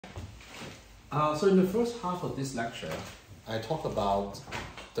So in the first half of this lecture, I talk about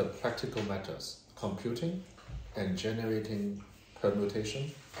the practical methods, computing and generating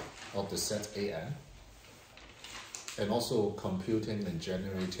permutation of the set AN, and also computing and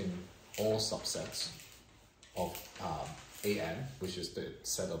generating all subsets of AN, which is the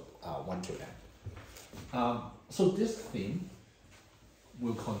set of 1 to n. So this theme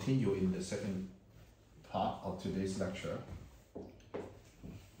will continue in the second part of today's lecture.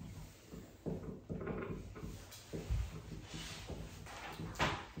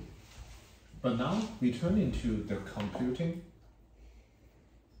 But now we turn into the computing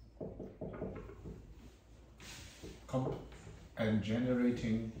and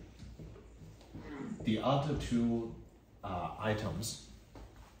generating the other two items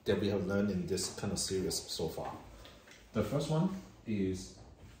that we have learned in this kind of series so far. The first one is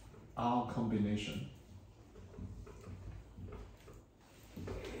R combination.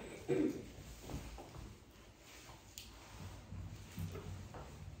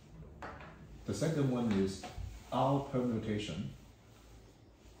 The second one is R permutation.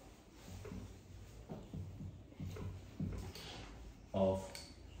 Of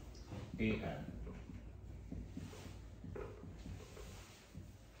AN.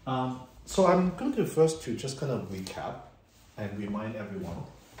 So I'm going to first just kind of recap and remind everyone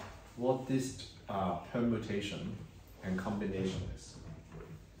what this permutation and combination is.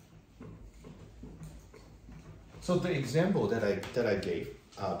 So the example that I gave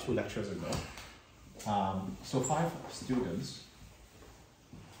 2 lectures ago. So 5 students,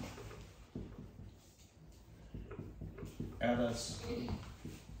 Alice,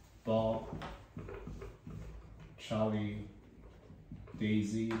 Bob, Charlie,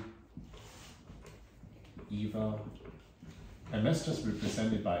 Daisy, Eva, and let's just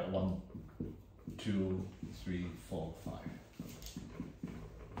represent it by 1, 2, 3, 4, 5.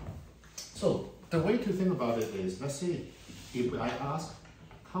 So the way to think about it is, let's say if I ask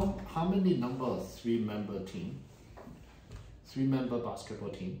how many number of 3-member team, 3-member basketball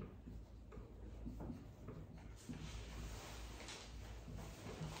team,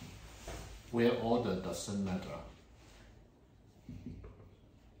 where order doesn't matter.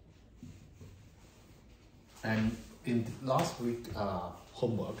 And in last week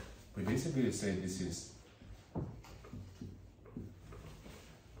homework, we basically say this is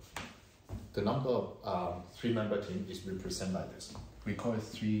the number of 3-member team is represented by this. We call it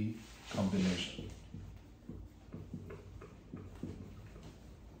 3 combination.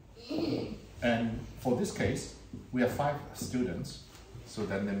 And for this case, we have 5 students. So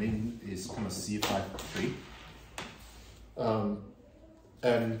then the mean is kind of C53.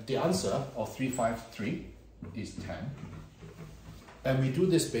 And the answer of 353 is 10. And we do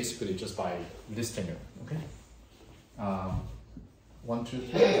this basically just by listing it, okay? 1, 2,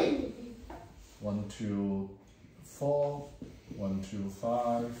 3, 1, 2, 4, 1, 2,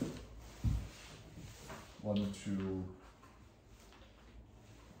 5, 1, 2,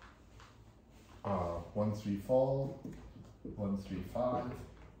 1, 3, 4, 1, 3, 5,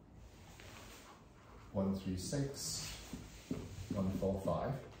 1, 3, 6, 1, 4,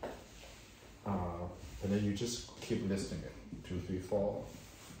 5. And then you just keep listing it. 2, 3, 4,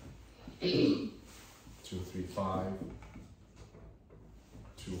 2, 3, 5,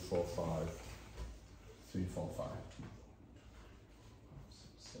 2, 4, 5, 3, 4, 5,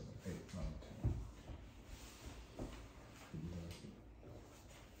 7, 8, 9, 10.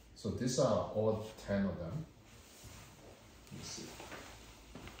 So these are all 10 of them. Let's see.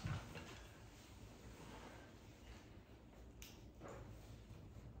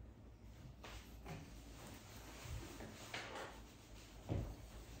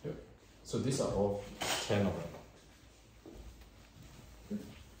 Yep. So these are all 10 of them.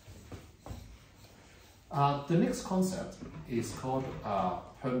 The next concept is called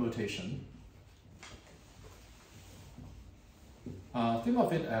permutation. Think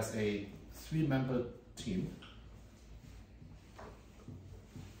of it as a 3-member team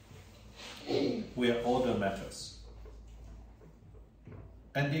where order matters.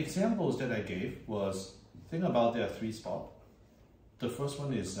 And the examples that I gave was, think about there are 3 spots. The first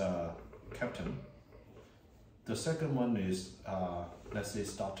one is captain. The second one is, let's say,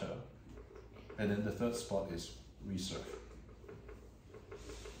 starter. And then the third spot is reserve.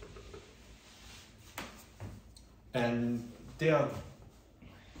 And there are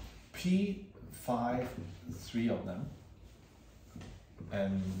P5, 3 of them.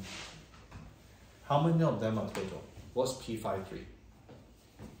 And how many of them are total? What's P53?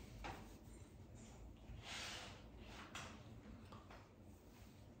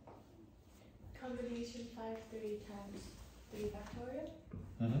 Combination 5, 3 times 3 factorial.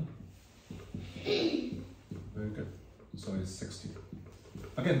 Mm-hmm. so it's 60.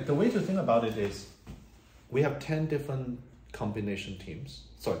 Again, the way to think about it is we have 10 different combination teams.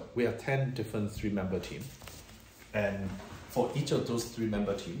 Sorry, we have 10 different 3-member teams. And for each of those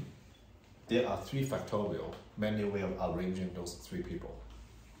 3-member teams, there are 3 factorial manual way of arranging those 3 people.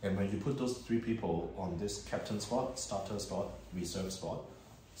 And when you put those 3 people on this captain spot, starter spot, reserve spot,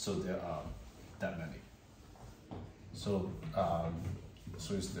 so there are that many. So,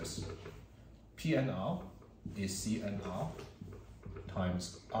 so it's this. PNR is CNR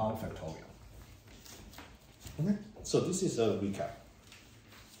times R factorial. Okay. So this is a recap.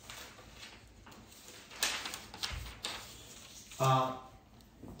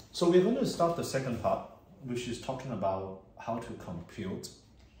 So we're going to start the second part, which is talking about how to compute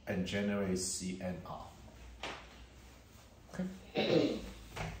and generate CNR. Okay.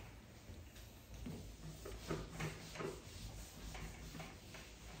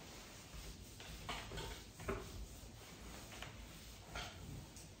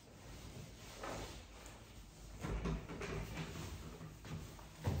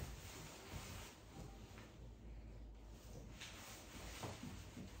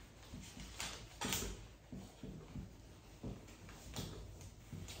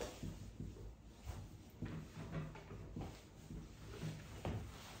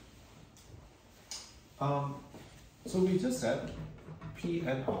 So we just said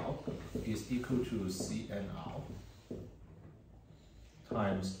PNR is equal to CNR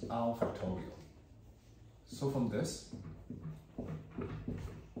times R factorial. So from this,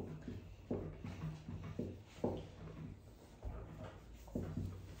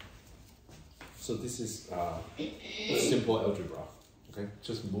 so this is simple algebra. Okay,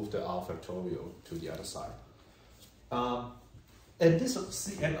 just move the R factorial to the other side. And this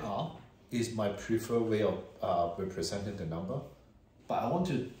CNR is my preferred way of representing the number, but I want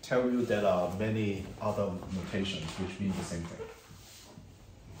to tell you there are many other notations which mean the same thing.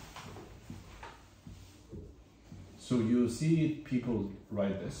 So you see people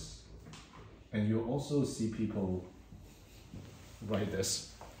write this, and you also see people write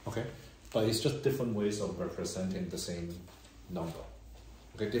this, okay? But it's just different ways of representing the same number.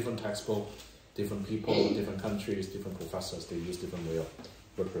 Okay, different textbook, different people, different countries, different professors, they use different way of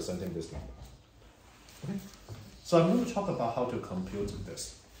representing this number. Okay, so I'm going to talk about how to compute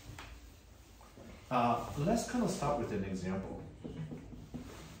this. Let's kind of start with an example.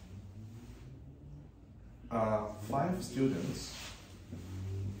 5 students,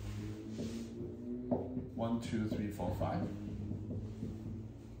 1, 2, 3, 4, 5,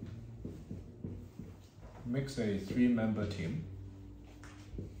 makes a 3-member team.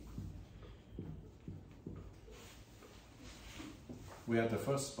 Where the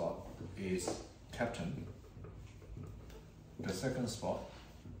first spot is captain, the second spot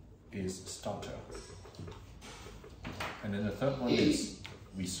is starter, and then the third one is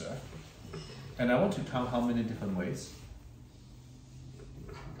reserve. And I want to count how many different ways.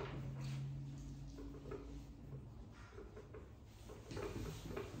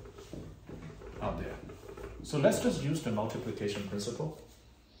 Out there. So let's just use the multiplication principle.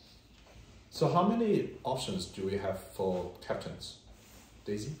 So how many options do we have for captains?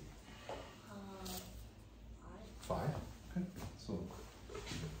 Daisy? 5. Okay. So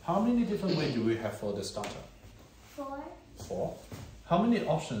how many different ways do we have for the starter? 4. 4. How many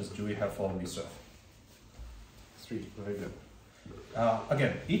options do we have for reserve? 3. Very good.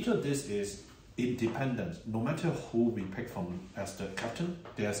 Again, each of this is independent. No matter who we pick from as the captain,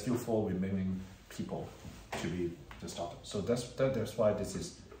 there are still 4 remaining people to be the starter. So that's why this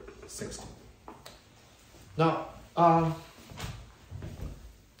is 60. Now,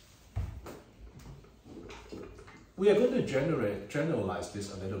 we are going to generalize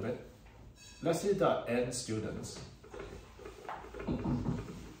this a little bit. Let's say there are n students.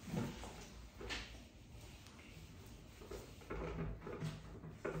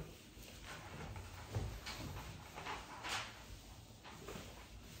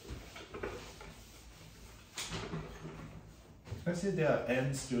 Let's say there are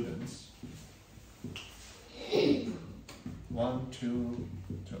n students. 1, 2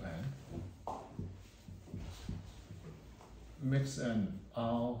 to n. Mix an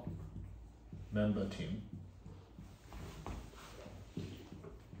R member team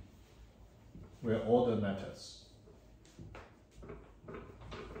where order matters.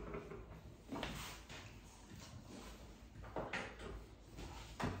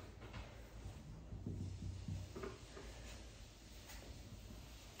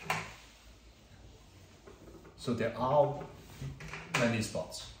 So there are many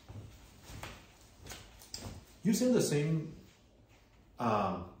spots. Using the same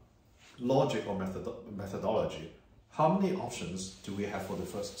logic or methodology, How many options do we have for the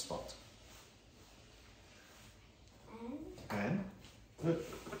first spot? N. Good.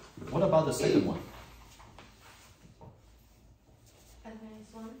 What about the second one?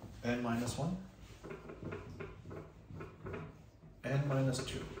 N minus 1. N minus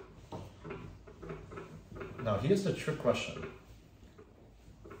 2. Now here's the trick question.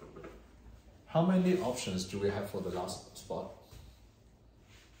 How many options do we have for the last spot?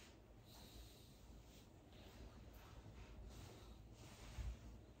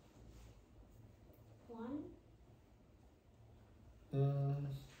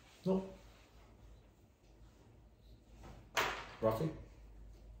 No. Roughly?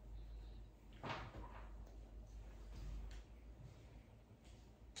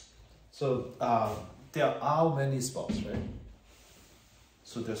 So there are many spots, right?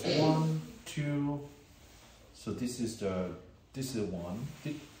 So there's 1, 2. So this is one.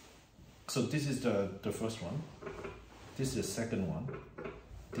 So this is the first one. This is the second one.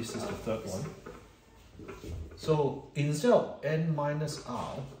 This is the third one. So instead of n minus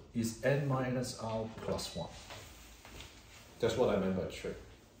r, is n minus r plus 1. That's what I meant by trick.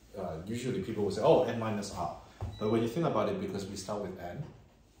 Usually people will say, oh, n minus r. But when you think about it, because we start with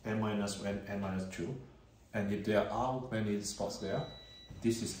n minus 1, n minus 2, and if there are many spots there,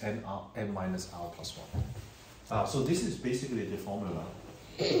 this is n minus r plus 1. So this is basically the formula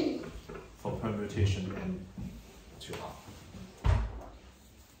for permutation n to r.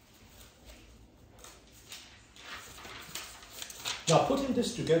 Now putting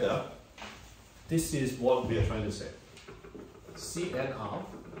this together, this is what we are trying to say. CNR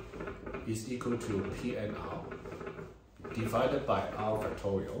is equal to PNR divided by r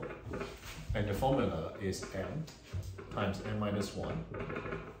factorial, and the formula is n times n minus 1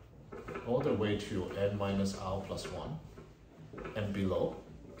 all the way to n minus r plus 1, and below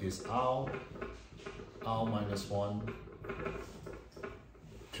is r minus 1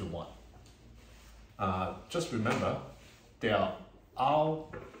 to 1. Just remember, there are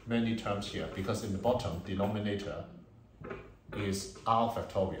many terms here because in the bottom denominator is r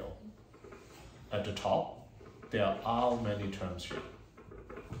factorial. At the top, there are many terms here.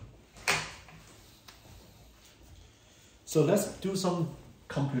 So let's do some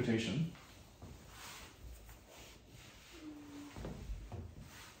computation.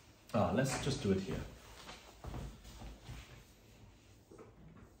 Let's just do it here.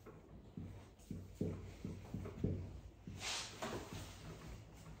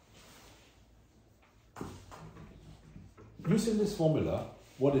 Using this formula,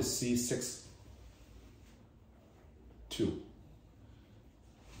 what is C6? 2.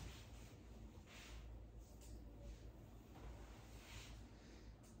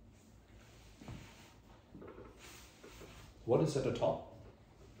 What is at the top?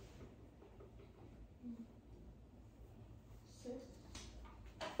 6.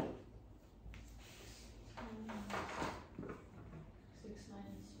 6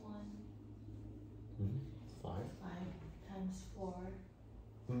 minus 1. 5. 5 times 4.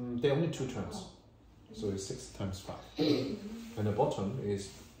 There are only 2 terms. So it's 6 times 5. And the bottom is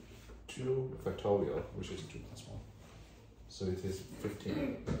 2 factorial, which is 2 plus 1. So it is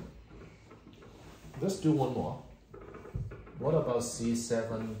 15. Let's do one more. What about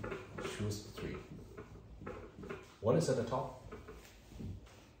C7, choose 3? What is at the top?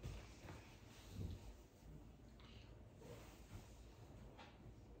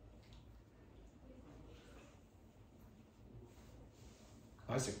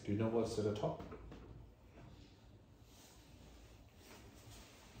 Isaac, do you know what's at the top?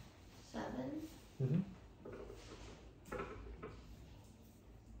 7.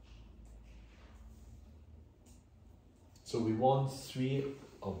 So we want 3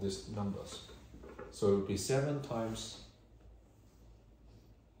 of these numbers. So it will be 7 times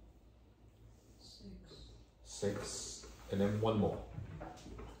 6, and then 1 more,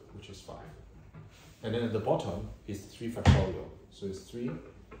 which is 5. And then at the bottom is 3 factorial. So it's 3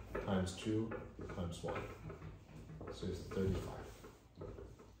 times 2 times 1. So it's 35.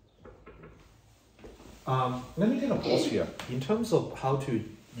 Let me take a pause here. In terms of how to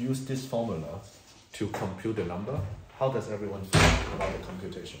use this formula to compute the number, how does everyone feel about the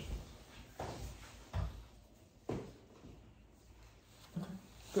computation? Okay,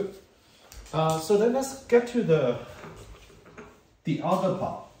 good. So then let's get to the other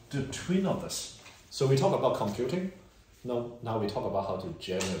part, the twin of this. So we talk about computing. Now we talk about how to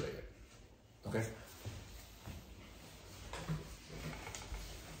generate it. Okay.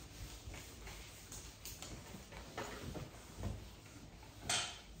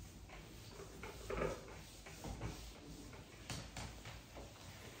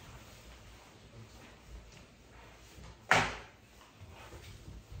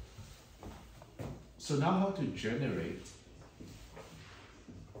 So now how to generate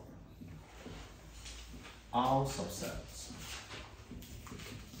R subsets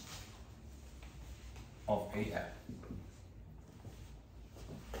of AN.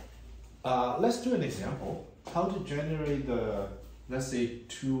 Let's do an example. How to generate the, let's say,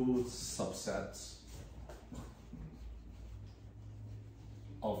 two subsets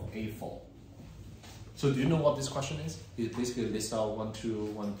of A4. So do you know what this question is? It basically lists out 1, 2,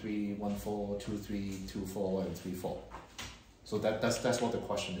 1, 3, 1, 4, 2, 3, 2, 4, and 3, 4. So that's what the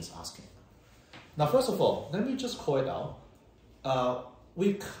question is asking. Now, first of all, let me just call it out.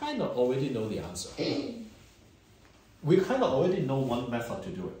 We kind of already know the answer. We kind of already know one method to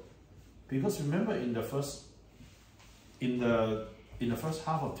do it. Because remember in the first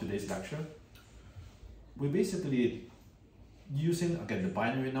half of today's lecture, we basically using again the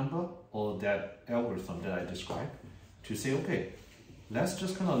binary number or that algorithm that I described to say, okay, let's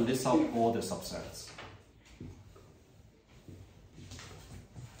just kind of list out all the subsets.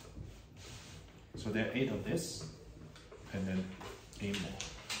 So there are 8 of this, and then 8 more.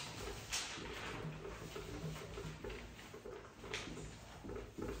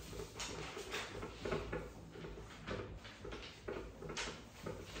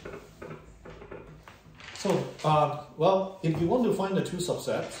 So, well, if you want to find the two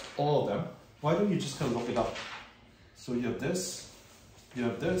subsets, all of them, why don't you just kind of look it up? So you have this, you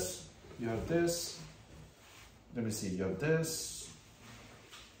have this, you have this. Let me see, you have this.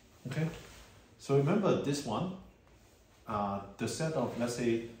 Okay. So remember this one, the set of, let's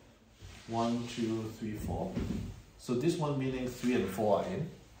say, 1, 2, 3, 4. So this one meaning 3 and 4 are in.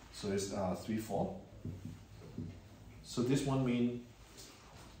 So it's 3, 4. So this one means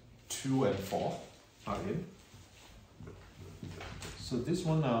 2 and 4 are in. So this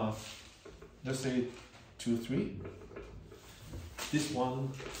one, let's say 2, 3. This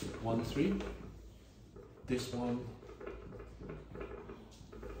one, 1, 3. This one,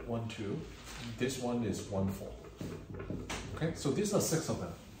 1, 2. This one is 1, 4. Okay, so these are 6 of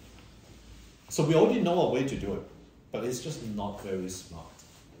them. So we already know a way to do it, but it's just not very smart.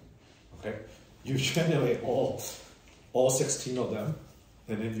 Okay, you generate all 16 of them,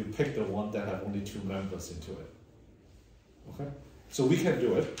 and then you pick the one that have only 2 members into it. Okay, so we can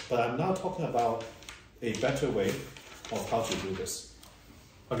do it, but I'm now talking about a better way of how to do this.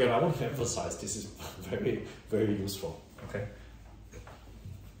 Again, I want to emphasize this is very, very useful. Okay.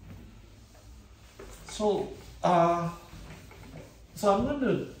 So, so I'm going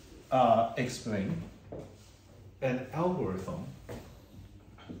to explain an algorithm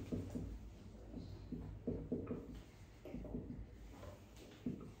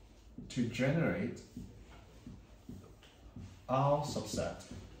to generate R subset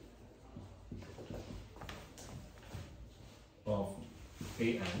of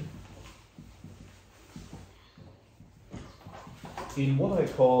AN in what I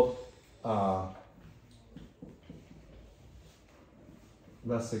call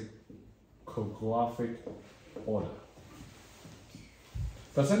lexicographic order.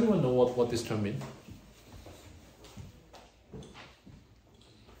 Does anyone know what this term means?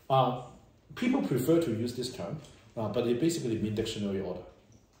 People prefer to use this term, but it basically means dictionary order.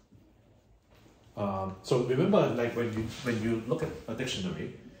 So remember, like when you look at a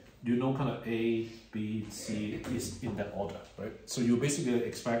dictionary, you know kind of A, B, C is in that order, right? So you basically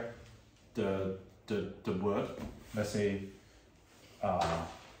expect the word, let's say,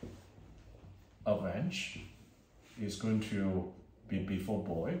 avenge is going to be before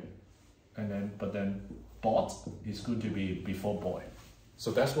boy, and but then bot is going to be before boy. So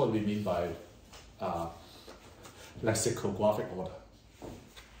that's what we mean by lexicographic order.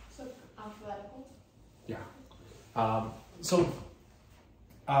 So alphabetical? Yeah.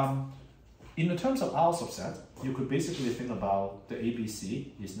 In the terms of R subset, you could basically think about the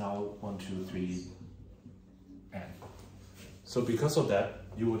ABC is now 1, 2, 3, n. So because of that,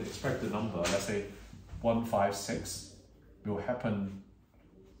 you would expect the number, let's say 1, 5, 6, will happen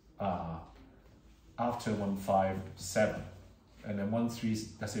after 1, 5, 7. And then 1, 3,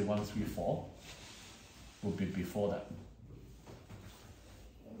 let's say 1, 3, 4 will be before that.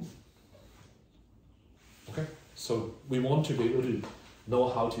 Okay, so we want to be able to know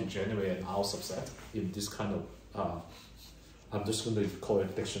how to generate an R subset in this kind of, I'm just going to call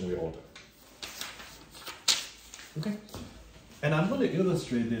it dictionary order. Okay, and I'm going to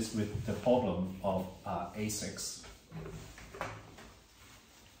illustrate this with the problem of A6.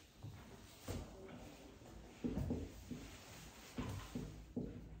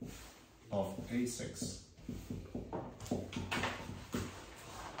 Of A6.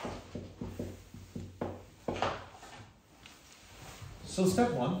 So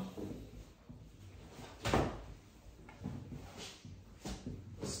step 1,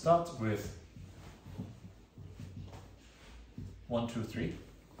 start with 1, 2, 3.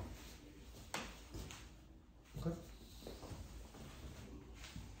 Okay.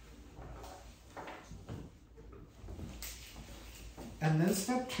 And then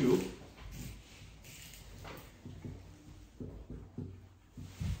step 2,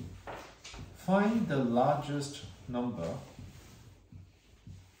 find the largest number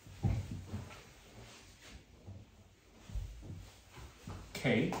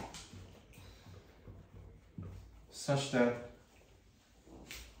k such that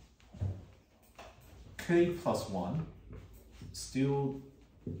k plus 1 is still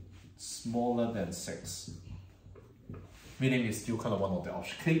smaller than 6. Meaning it's still kind of one of the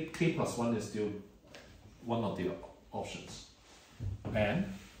options. K plus 1 is still one of the options.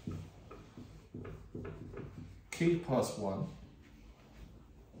 And k plus 1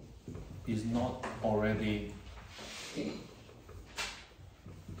 is not already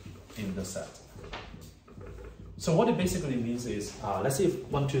in the set. So what it basically means is, let's say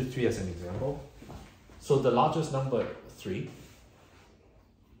 1, 2, 3 as an example. So the largest number 3,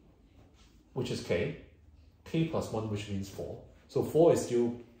 which is k plus 1, which means 4. So 4 is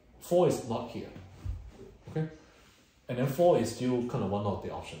not here, okay? And then 4 is still kind of one of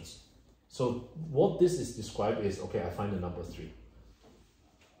the options. So what this is described is, okay, I find the number 3.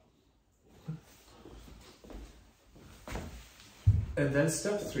 And then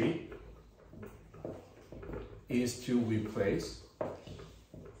step 3 is to replace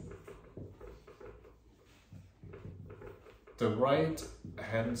the right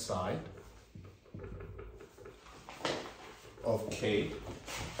hand side of k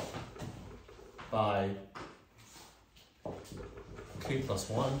by k plus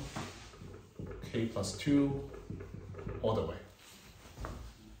 1, k plus 2, all the way.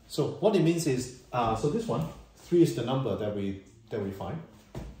 So what it means is, so this one, 3 is the number that we find.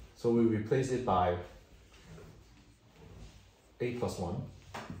 So we replace it by a plus 1,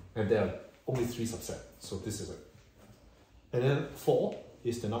 and there are only 3 subsets, so this is it. And then 4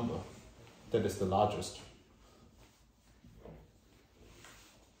 is the number that is the largest.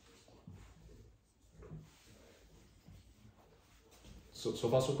 So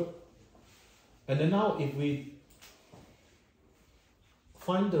far so good. And then now if we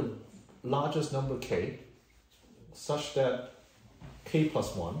find the largest number k such that k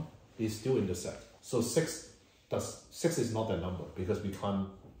plus 1 is still in the set. So 6 is not that number because we can't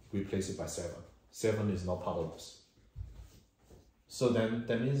replace it by 7. 7 is not part of this. So then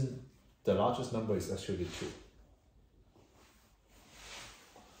that means the largest number is actually 2.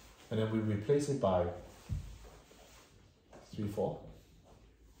 And then we replace it by 3, 4.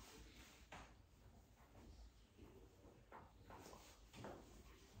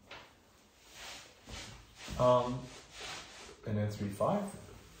 And then 3, 5,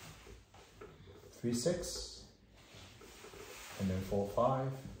 3, 6, and then 4,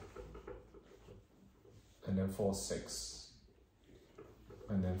 5, and then 4, 6,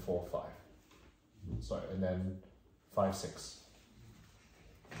 and then 4, 5. Sorry, and then 5, 6.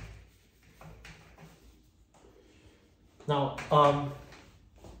 Now,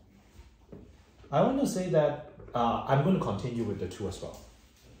 I want to say that I'm going to continue with the 2 as well.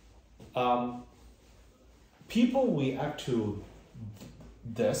 People react to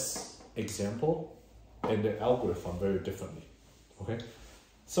this example and the algorithm very differently, okay?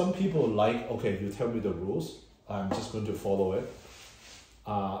 Some people like, okay, you tell me the rules, I'm just going to follow it.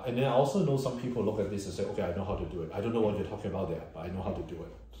 And then I also know some people look at this and say, okay, I know how to do it. I don't know what you're talking about there, but I know how to do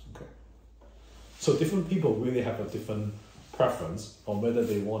it, okay? So different people really have a different preference on whether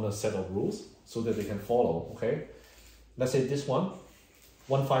they want a set of rules so that they can follow, okay? Let's say this one,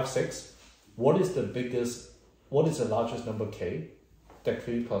 1, 5, 6. What is the largest number k that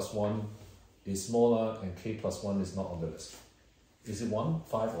k plus 1 is smaller and k plus 1 is not on the list? Is it 1,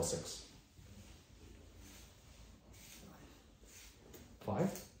 5, or 6?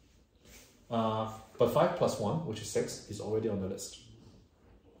 5. But 5 plus 1, which is 6, is already on the list.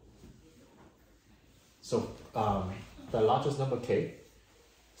 So the largest number k,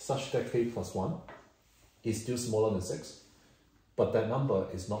 such that k plus 1 is still smaller than 6, but that number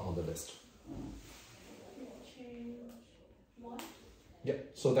is not on the list. Yeah,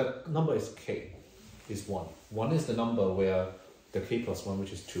 so that number is k, is 1. 1 is the number where the k plus 1,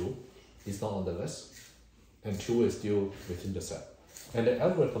 which is 2, is not on the list, and 2 is still within the set. And the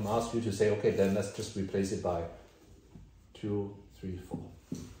algorithm asks you to say, okay, then let's just replace it by 2, 3, 4.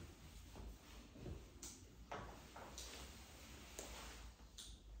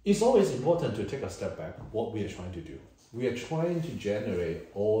 It's always important to take a step back, what we are trying to do. We are trying to generate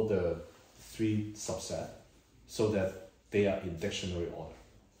all the 3 subsets so that they are in dictionary order.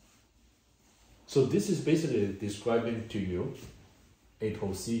 So this is basically describing to you a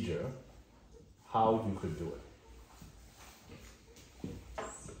procedure, how you could do it.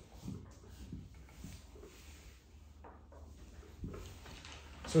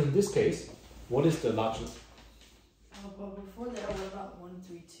 So in this case, what is the largest? But before that, what about 1,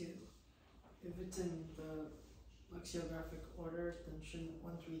 3, 2? If it's in the lexicographic order, then shouldn't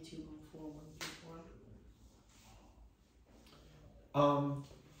 1, 3, 2 go before 1, 3, 4?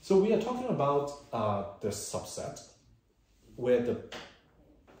 So we are talking about the subset where the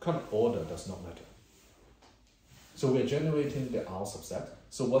kind of order does not matter. So we're generating the R subset.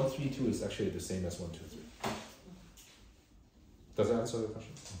 So 1, 3, 2 is actually the same as 1, 2, 3. Does that answer the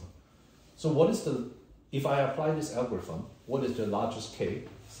question? So what is the, if I apply this algorithm, what is the largest k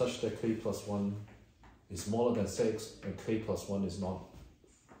such that k plus 1 is smaller than 6 and k plus 1 is not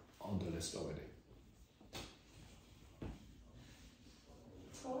on the list already?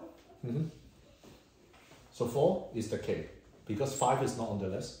 4. So 4 is the k. Because 5 is not on the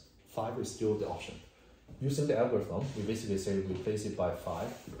list, 5 is still the option. Using the algorithm, we basically say replace it by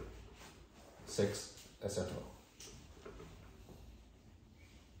 5, 6, etc.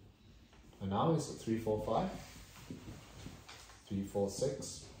 And now it's 3, 4, 5, 3, 4,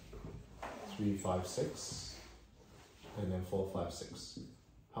 6, 3, 5, 6, and then 4, 5, 6.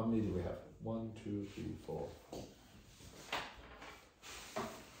 How many do we have? 1, 2, 3, 4.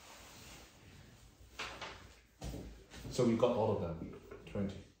 So we got all of them,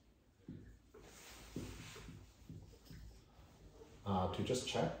 20. To just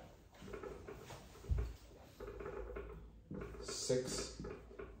check, 6,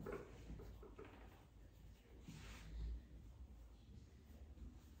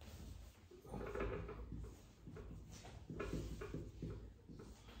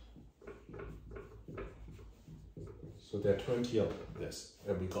 so there are 20 of this,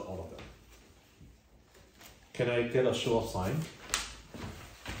 and we got all of them. Can I get a show of sign?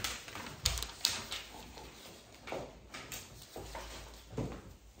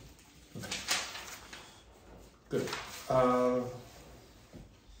 Okay. Good. Let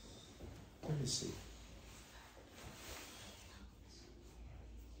me see.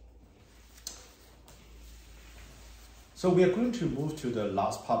 So we are going to move to the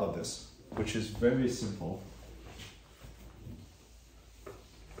last part of this, which is very simple.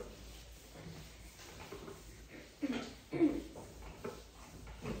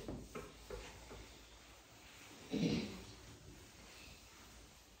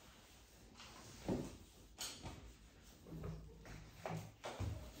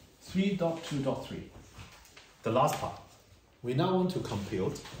 .2.3, the last part. We now want to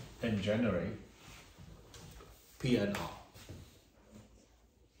compute and generate P and R.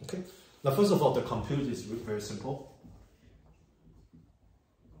 Okay. Now, first of all, the compute is very simple.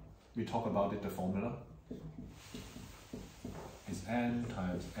 We talk about it. The formula is n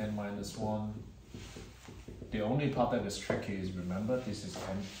times n minus 1. The only part that is tricky is, remember, this is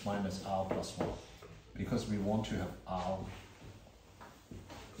n minus r plus 1, because we want to have r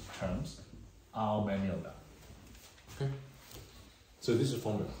terms, r many of them. Okay. So this is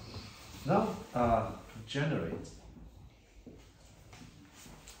formula. Now generate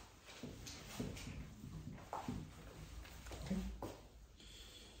okay.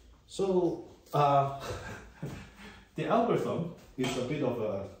 So the algorithm is a bit of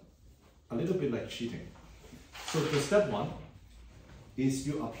a little bit like cheating. So the step 1 is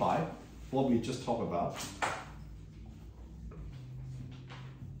you apply what we just talked about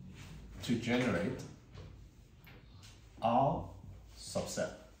to generate R subset.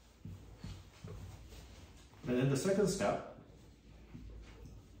 And then the second step,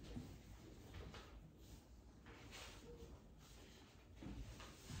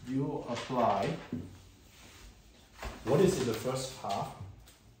 you apply what is in the first half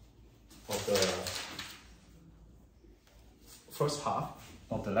of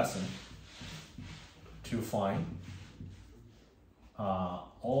the lesson to find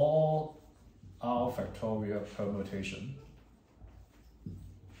all R factorial permutation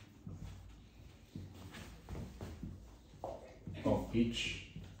of each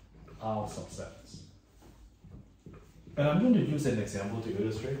R subsets. And I'm going to use an example to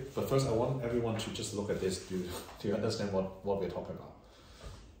illustrate, but first I want everyone to just look at this to understand what we're talking about.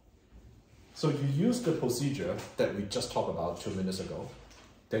 So you use the procedure that we just talked about 2 minutes ago,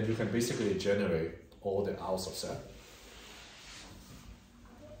 then you can basically generate all the R subset.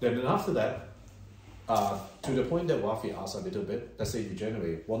 Then after that, to the point that Rafi asked a little bit, let's say you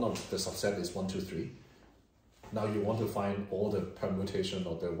generate one of the subset is 1, 2, 3. Now you want to find all the permutation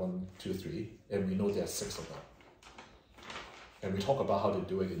of the 1, 2, 3, and we know there are 6 of them. And we talk about how to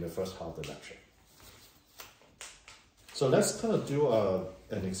do it in the first half of the lecture. So let's kind of do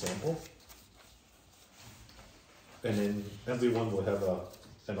an example. And then everyone will have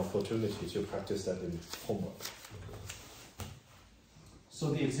an opportunity to practice that in homework.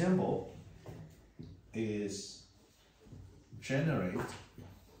 So the example is generate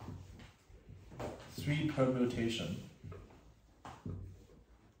 3 permutation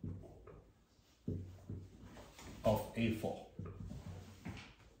of A4.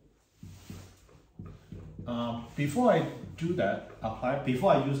 Before I do that,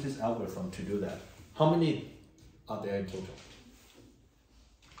 before I use this algorithm to do that, how many are there in total?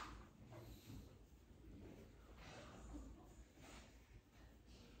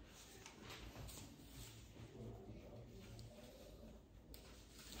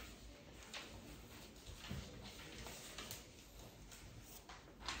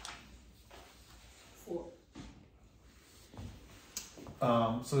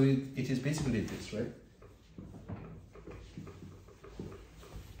 So it is basically this, right?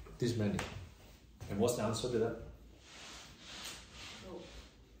 This many. And what's the answer to that? No.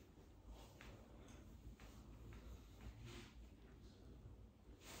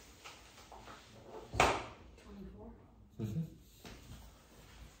 24. Mm-hmm.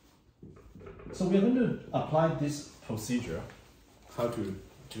 So we're going to apply this procedure, how to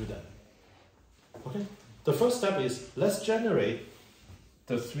do that. Okay. The first step is let's generate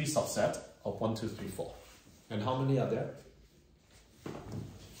the 3 subset of 1, 2, 3, 4. And how many are there?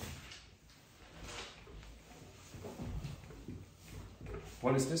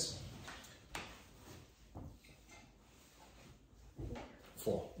 What is this?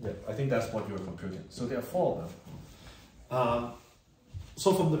 4. Yeah, I think that's what you're computing. So there are 4 of them.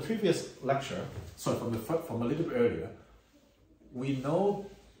 So from the previous lecture, sorry, from a little bit earlier, we know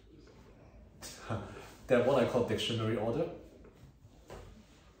that what I call dictionary order.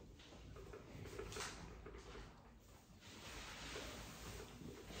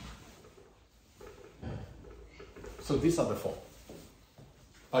 So these are the 4.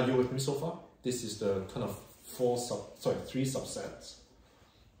 Are you with me so far? This is the kind of 3 subsets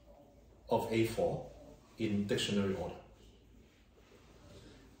of A4 in dictionary order.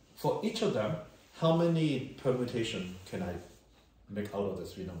 For each of them, how many permutation can I make out of the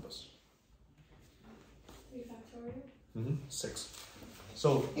 3 numbers? 3 factorial. 6.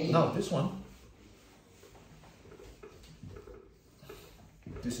 So now this one,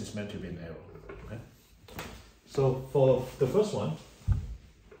 this is meant to be an arrow. Okay? So for the first one,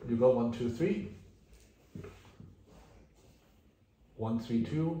 you got 1, 2, 3, 1, 3,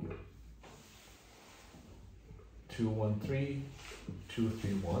 2, 2, 1, 3, 2,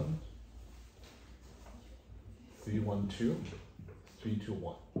 3, 1, 3, 1, 2, 3, 2,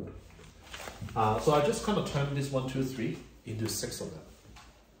 1. So I just kind of turn this 1, 2, 3 into 6 of them.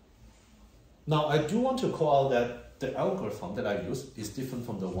 Now I do want to call out that the algorithm that I use is different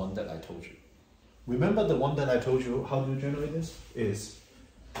from the one that I told you. Remember the one that I told you, how do you generate this? Is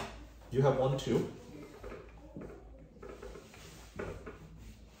you have 1, 2.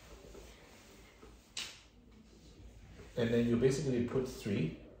 And then you basically put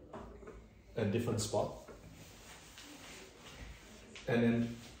 3 at different spot. And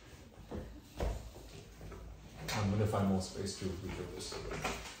then I'm going to find more space to redo this.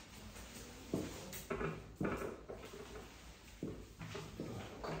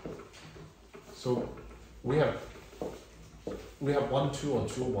 So we have 1, 2 or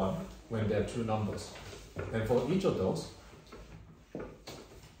 2, 1 when there are 2 numbers. And for each of those,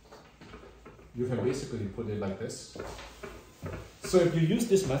 you can basically put it like this. So if you use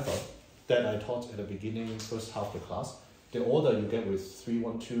this method that I taught at the beginning, first half of the class, the order you get with 3,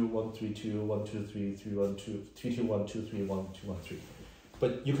 1, 2, 1, 3, 2, 1, 2, 3, 3, 1, 2, 3, 2, 1, 2, 3, 1, 2, 1, 3.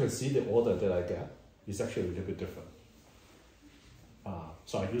 But you can see the order that I get is actually a little bit different.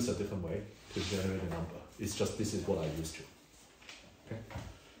 So I use a different way to generate a number. It's just this is what I used to. Okay.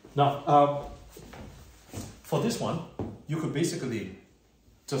 Now, for this one, you could basically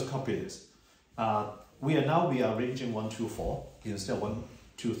just copy this. We are arranging 1, 2, 4 instead of 1,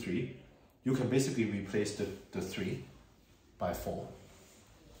 2, 3. You can basically replace the 3 by 4.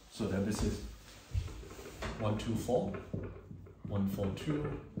 So then this is 1, 2, 4, 1, 4,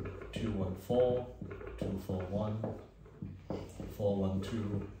 2, 2, 1, 4, 2, 4, 1, 4, 1,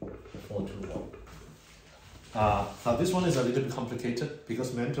 2, 4, 2, 1. Now this one is a little bit complicated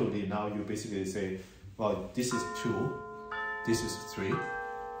because mentally now you basically say, well, this is 2, this is 3.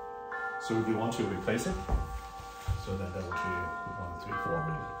 So you want to replace it. So then that will be 1, 3,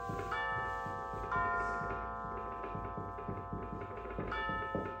 4.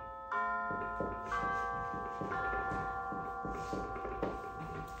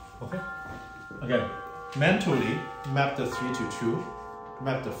 Okay. Again, mentally, map the 3 to 2,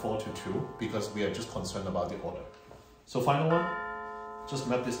 map the 4 to 2, because we are just concerned about the order. So final one, just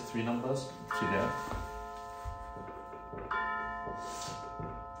map these 3 numbers to there.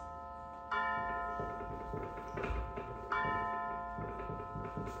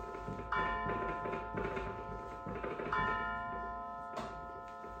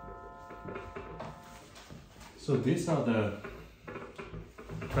 So these are the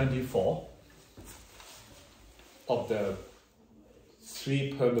 24 of the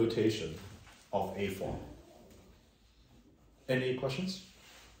 3 permutation of A4. Any questions?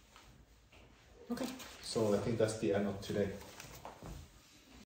 Okay, so I think that's the end of today.